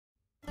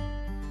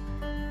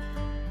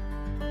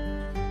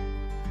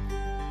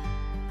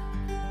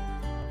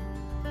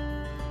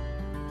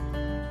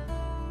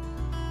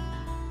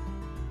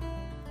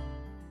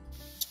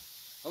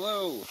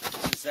Hello,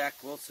 this is Zach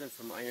Wilson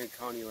from Iron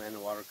County Land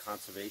and Water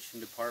Conservation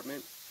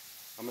Department.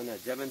 I'm going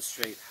to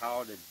demonstrate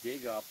how to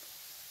dig up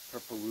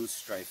purple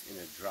loosestrife in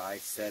a dry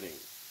setting.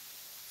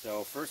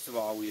 So first of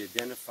all, we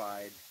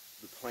identified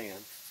the plant.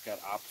 It's got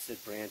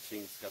opposite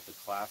branching. It's got the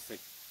classic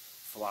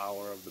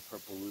flower of the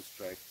purple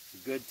loosestrife. It's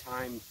a good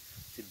time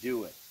to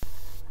do it.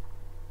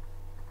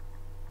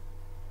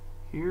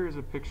 Here is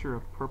a picture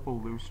of purple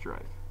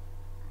loosestrife.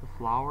 The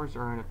flowers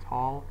are in a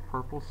tall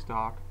purple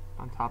stalk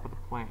on top of the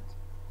plant.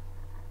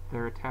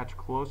 They're attached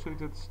closely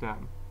to the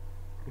stem.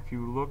 If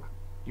you look,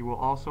 you will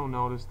also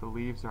notice the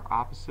leaves are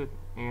opposite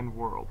and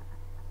whorled,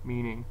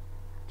 meaning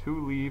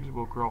two leaves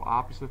will grow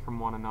opposite from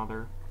one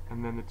another,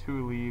 and then the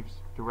two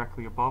leaves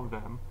directly above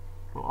them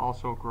will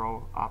also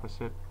grow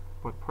opposite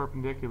but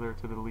perpendicular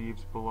to the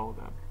leaves below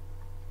them.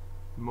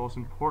 The most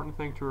important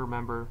thing to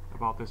remember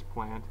about this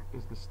plant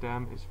is the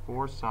stem is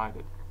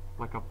four-sided,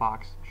 like a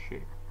box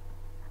shape.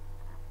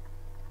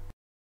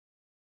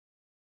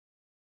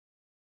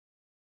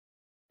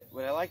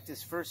 What I like to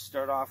first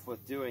start off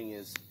with doing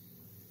is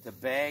to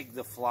bag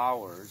the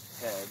flowers,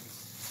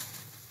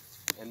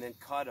 heads, and then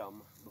cut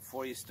them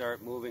before you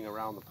start moving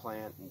around the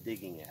plant and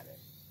digging at it.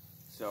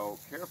 So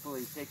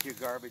carefully take your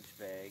garbage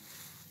bag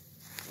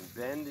and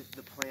bend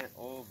the plant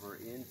over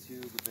into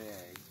the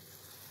bag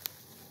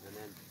and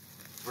then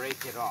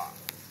break it off.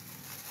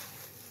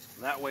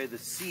 That way the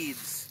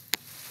seeds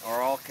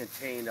are all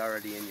contained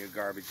already in your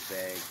garbage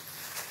bag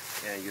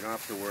and you don't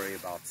have to worry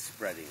about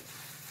spreading it.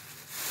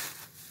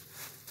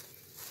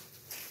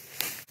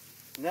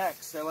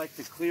 Next, I like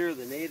to clear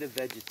the native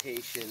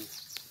vegetation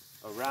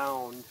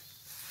around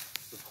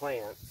the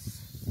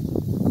plants.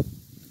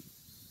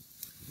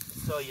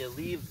 So you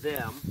leave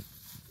them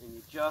and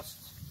you just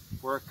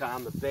work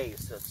on the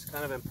base. So it's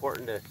kind of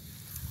important to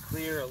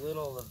clear a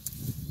little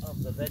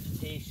of the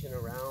vegetation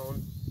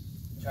around,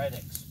 try to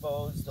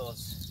expose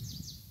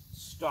those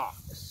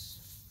stalks.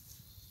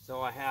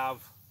 So I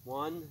have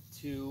 1,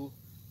 2,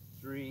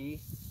 3,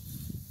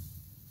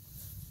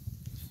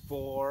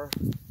 4,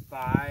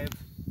 5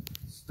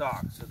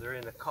 stalks. So they're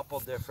in a couple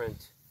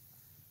different,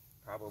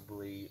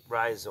 probably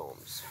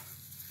rhizomes.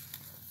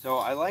 So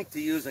I like to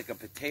use like a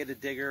potato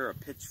digger or a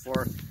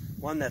pitchfork,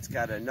 one that's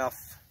got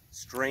enough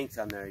strength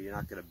on there you're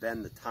not going to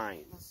bend the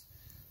tines.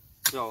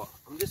 So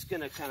I'm just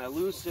going to kind of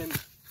loosen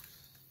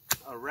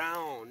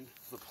around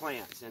the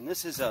plants. And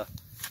this is a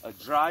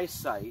dry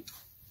site,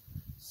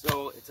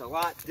 so it's a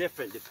lot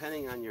different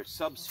depending on your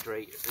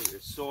substrate or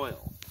your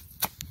soil.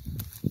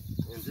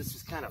 And this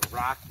is kind of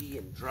rocky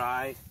and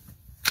dry.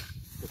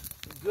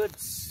 A good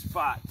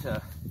spot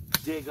to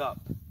dig up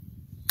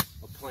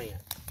a plant.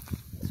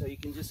 So you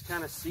can just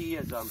kind of see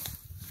as I'm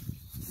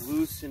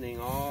loosening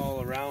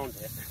all around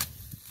it,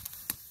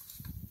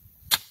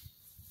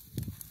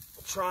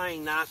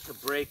 trying not to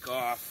break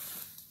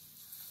off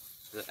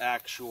the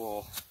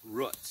actual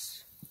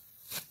roots,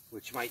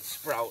 which might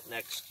sprout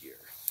next year.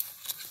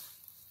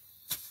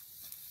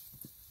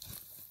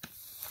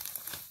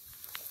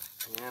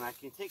 And I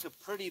can take a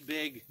pretty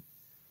big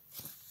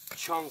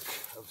chunk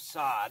of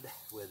sod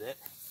with it.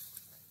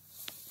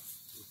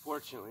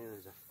 Unfortunately,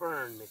 there's a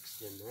fern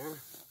mixed in there.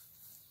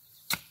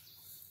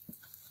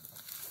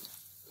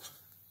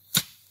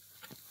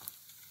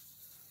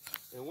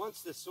 And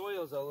once the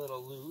soil's a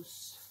little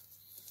loose,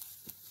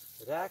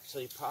 it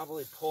actually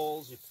probably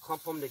pulls, you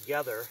clump them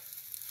together,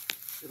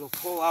 it'll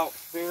pull out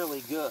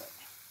fairly good.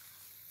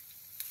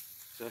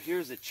 So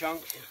here's a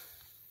chunk.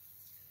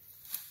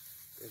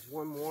 There's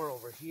one more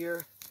over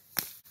here.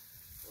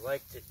 I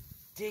like to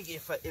dig,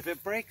 if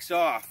it breaks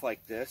off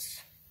like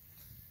this,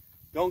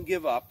 don't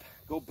give up.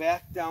 Go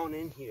back down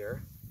in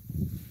here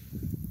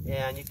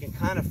and you can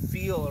kind of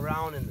feel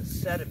around in the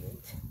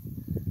sediment.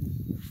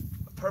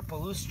 A purple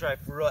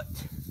loosestrife root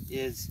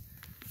is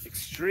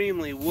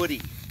extremely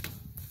woody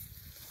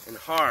and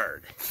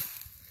hard.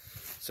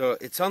 So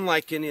it's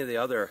unlike any of the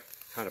other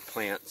kind of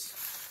plants.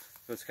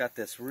 So it's got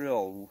this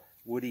real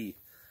woody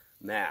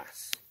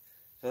mass.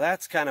 So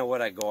that's kind of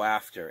what I go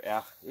after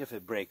if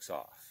it breaks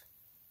off.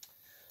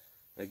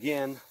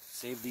 Again,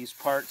 save these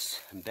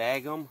parts and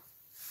bag them.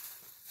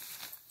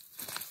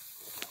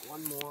 Got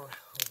one more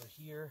over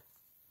here.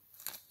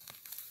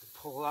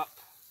 Pull up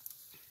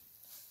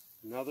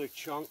another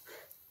chunk.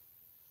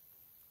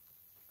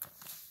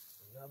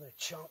 Another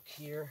chunk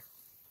here.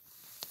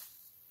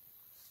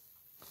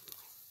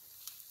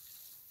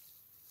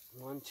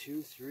 1,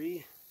 2,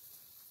 3.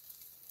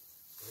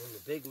 And the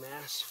big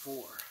mass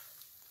 4.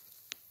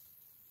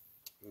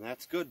 And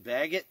that's good.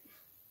 Bag it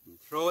and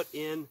throw it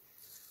in.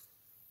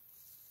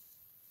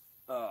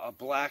 A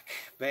black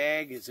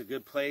bag is a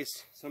good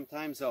place.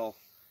 Sometimes I'll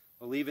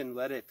even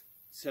let it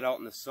sit out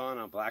in the sun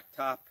on a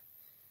blacktop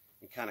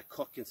and kind of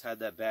cook inside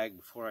that bag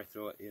before I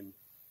throw it in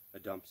a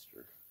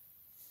dumpster.